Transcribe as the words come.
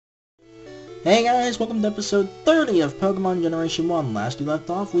Hey guys, welcome to episode 30 of Pokemon Generation 1. Last we left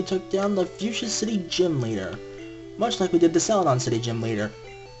off, we took down the Fuchsia City Gym Leader. Much like we did the Celadon City Gym Leader.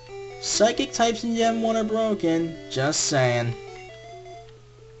 Psychic types in Gen 1 are broken, just saying.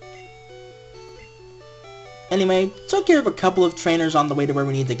 Anyway, took care of a couple of trainers on the way to where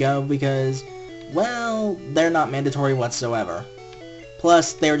we need to go because, well, they're not mandatory whatsoever.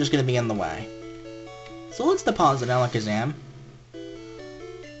 Plus, they were just going to be in the way. So let's deposit Alakazam.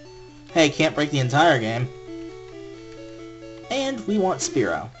 Hey, can't break the entire game. And we want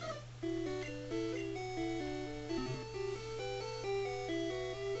Spearow.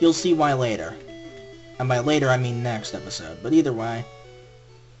 You'll see why later. And by later, I mean next episode. But either way.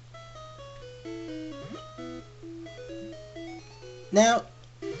 Now,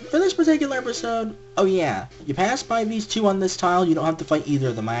 for this particular episode, oh yeah, you pass by these two on this tile, you don't have to fight either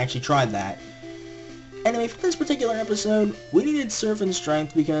of them. I actually tried that. Anyway, for this particular episode, we needed Surf and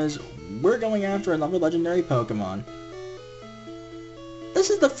Strength because we're going after another legendary Pokemon.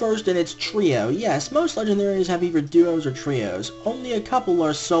 This is the first in its trio. Yes, most legendaries have either duos or trios. Only a couple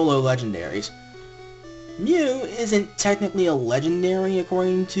are solo legendaries. Mew isn't technically a legendary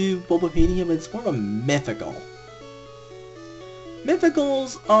according to Bulbapedia, but it's more of a mythical.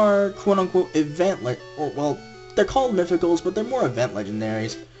 Mythicals are quote-unquote well, they're called mythicals, but they're more event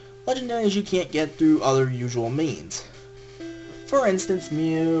legendaries. Legendaries you can't get through other usual means. For instance,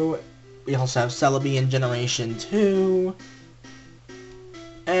 Mew, we also have Celebi in Generation 2,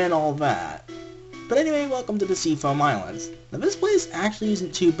 and all that. But anyway, welcome to the Seafoam Islands. Now this place actually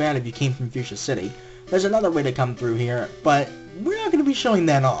isn't too bad if you came from Fuchsia City. There's another way to come through here, but we're not going to be showing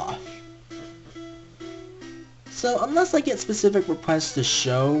that off. So unless I get specific requests to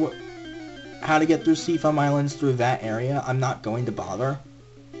show how to get through Seafoam Islands through that area, I'm not going to bother.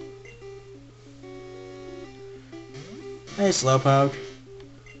 Hey, Slowpoke.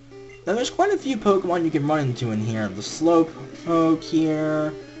 Now, there's quite a few Pokemon you can run into in here. The Slowpoke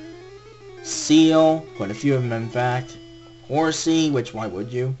here, Seal, quite a few of them in fact, Horsey, which why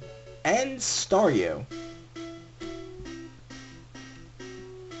would you, and Staryu.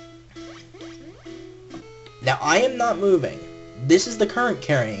 Now, I am not moving. This is the current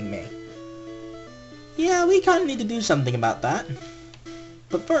carrying me. Yeah, we kind of need to do something about that.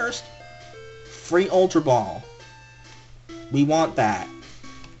 But first, free Ultra Ball. We want that.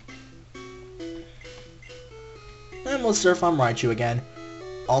 And we'll surf on Raichu again.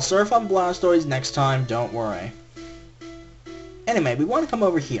 I'll surf on Blastoise next time, don't worry. Anyway, we want to come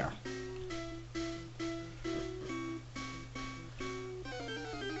over here.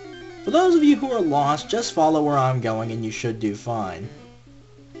 For those of you who are lost, just follow where I'm going and you should do fine.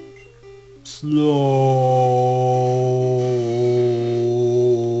 Slow.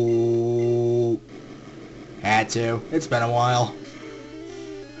 Had to. It's been a while.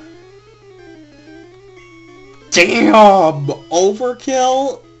 Damn!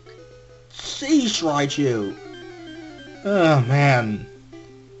 Overkill? Sheesh, Raichu. Oh, man.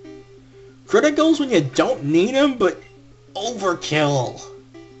 Criticals when you don't need them, but overkill.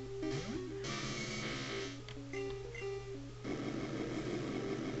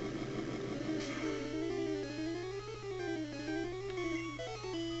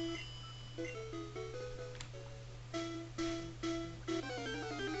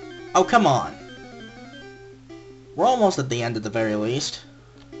 Oh, come on. We're almost at the end at the very least.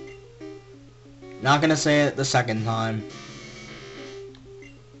 Not gonna say it the second time.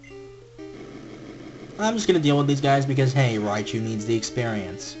 I'm just gonna deal with these guys because, hey, Raichu needs the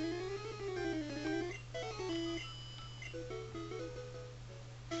experience.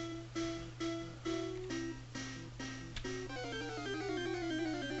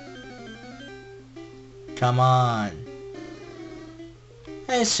 Come on.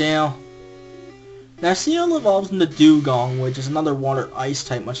 Hey, Seal. Now, Seal evolves into Dugong, which is another water-ice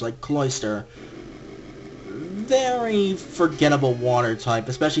type, much like Cloyster. Very forgettable water type,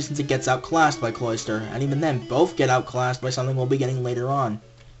 especially since it gets outclassed by Cloyster, and even then, both get outclassed by something we'll be getting later on.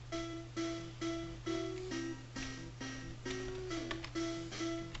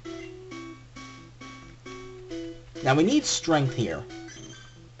 Now, we need Strength here.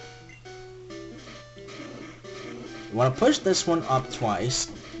 We want to push this one up twice,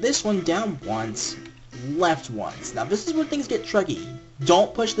 this one down once, left once. Now this is where things get tricky.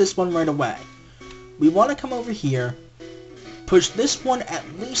 Don't push this one right away. We want to come over here, push this one at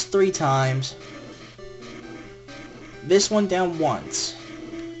least 3 times, this one down once.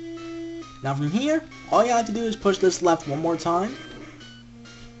 Now from here, all you have to do is push this left one more time,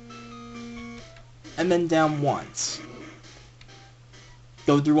 and then down once.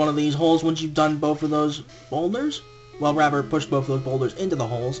 Go through one of these holes once you've done both of those boulders. Well, rather, push both of those boulders into the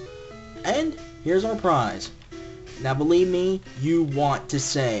holes. And here's our prize. Now believe me, you want to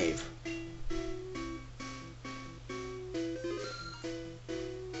save.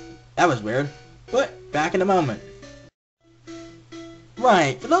 That was weird, but back in a moment.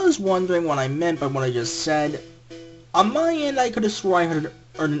 Right, for those wondering what I meant by what I just said, on my end I could have sworn I heard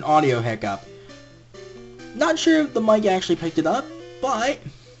an audio hiccup. Not sure if the mic actually picked it up, but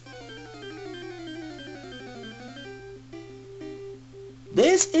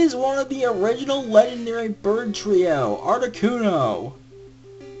this is one of the original legendary bird trio, Articuno.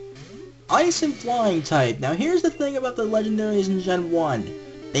 Ice and flying type. Now here's the thing about the legendaries in Gen 1.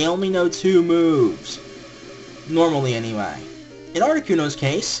 They only know 2 moves. Normally anyway. In Articuno's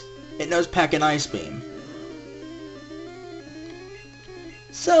case, it knows Peck and Ice Beam.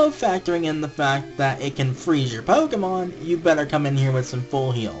 So factoring in the fact that it can freeze your Pokemon, you better come in here with some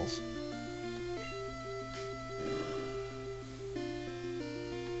full heals.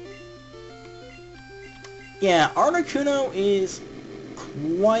 Yeah, Articuno is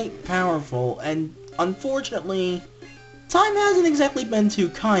quite powerful, and unfortunately, time hasn't exactly been too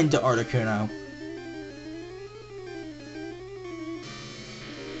kind to Articuno.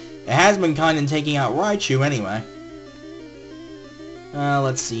 It has been kind in taking out Raichu anyway.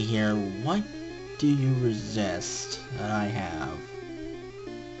 Let's see here. What do you resist that I have?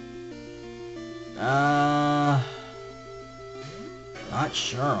 Not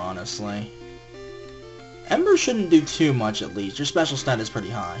sure, honestly. Ember shouldn't do too much, at least. Your special stat is pretty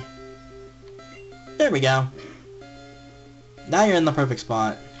high. There we go. Now you're in the perfect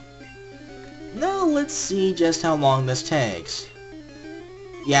spot. Now let's see just how long this takes.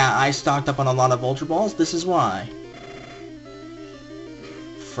 Yeah, I stocked up on a lot of Ultra Balls. This is why.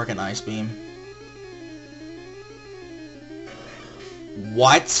 Frickin' Ice Beam.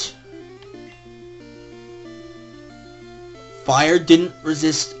 What? Fire didn't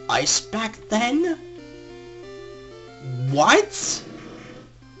resist ice back then? What?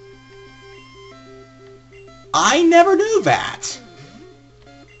 I never knew that!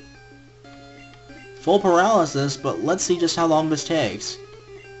 Full paralysis, but let's see just how long this takes.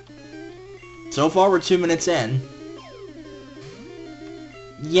 So far we're 2 minutes in.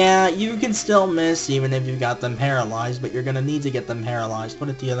 Yeah, you can still miss even if you've got them paralyzed, but you're gonna need to get them paralyzed, put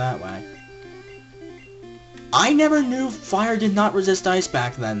it to you that way. I never knew fire did not resist ice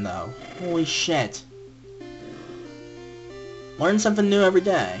back then, though. Holy shit. Learn something new every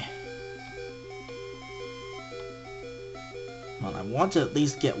day. Well, I want to at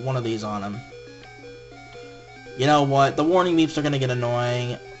least get one of these on him. You know what? The warning beeps are gonna get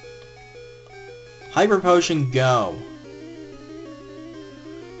annoying. Hyper Potion, go.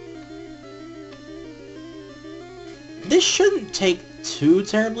 This shouldn't take too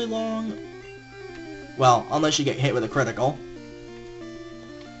terribly long. Well, unless you get hit with a critical.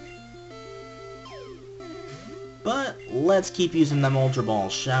 But let's keep using them Ultra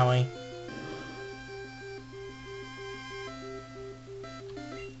Balls, shall we?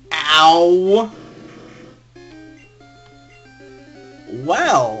 Ow!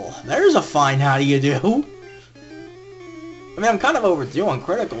 Well, there's a fine how do you do. I mean, I'm kind of overdue on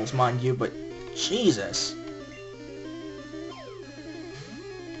criticals, mind you, but Jesus.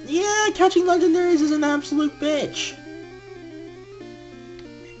 Yeah, catching legendaries is an absolute bitch.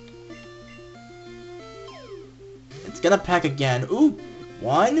 It's gonna pack again. Ooh,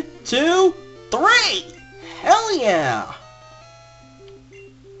 1, 2, 3! Hell yeah!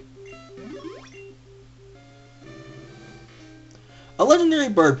 A legendary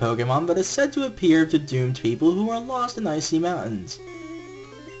bird Pokemon that is said to appear to doomed people who are lost in icy mountains.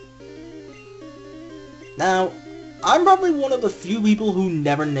 Now, I'm probably one of the few people who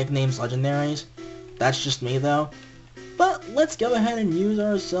never nicknames legendaries. That's just me though. But let's go ahead and use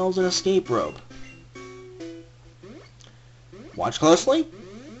ourselves an escape rope. Watch closely.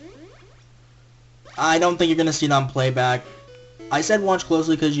 I don't think you're going to see it on playback. I said watch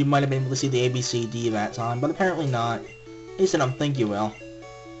closely because you might have been able to see the ABCD that time, but apparently not. At least I don't think you will.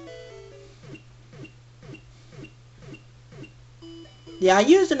 Yeah, I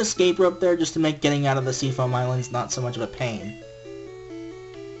used an escape rope there just to make getting out of the Seafoam Islands not so much of a pain.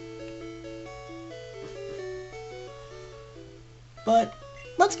 But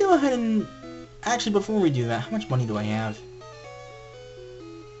let's go ahead and... Actually, before we do that, how much money do I have?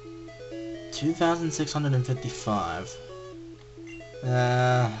 2,655.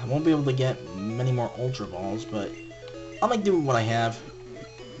 I won't be able to get many more Ultra Balls, but I'll make do with what I have.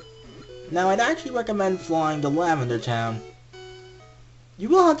 Now, I'd actually recommend flying to Lavender Town. You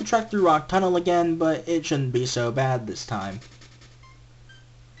will have to trek through Rock Tunnel again, but it shouldn't be so bad this time.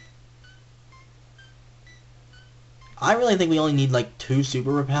 I really think we only need like 2 Super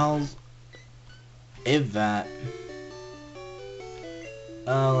Repels, If that.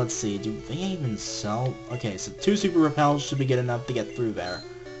 Let's see, do they even sell? Okay, so 2 super repels should be good enough to get through there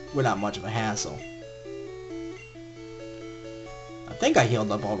without much of a hassle. I think I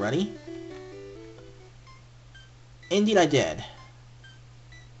healed up already. Indeed I did.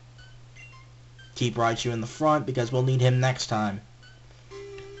 Keep Raichu in the front because we'll need him next time.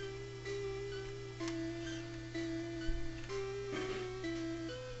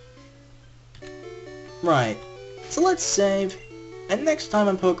 Right, so let's save, and next time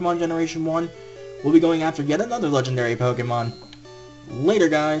on Pokemon Generation 1, we'll be going after yet another legendary Pokemon. Later,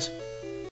 guys!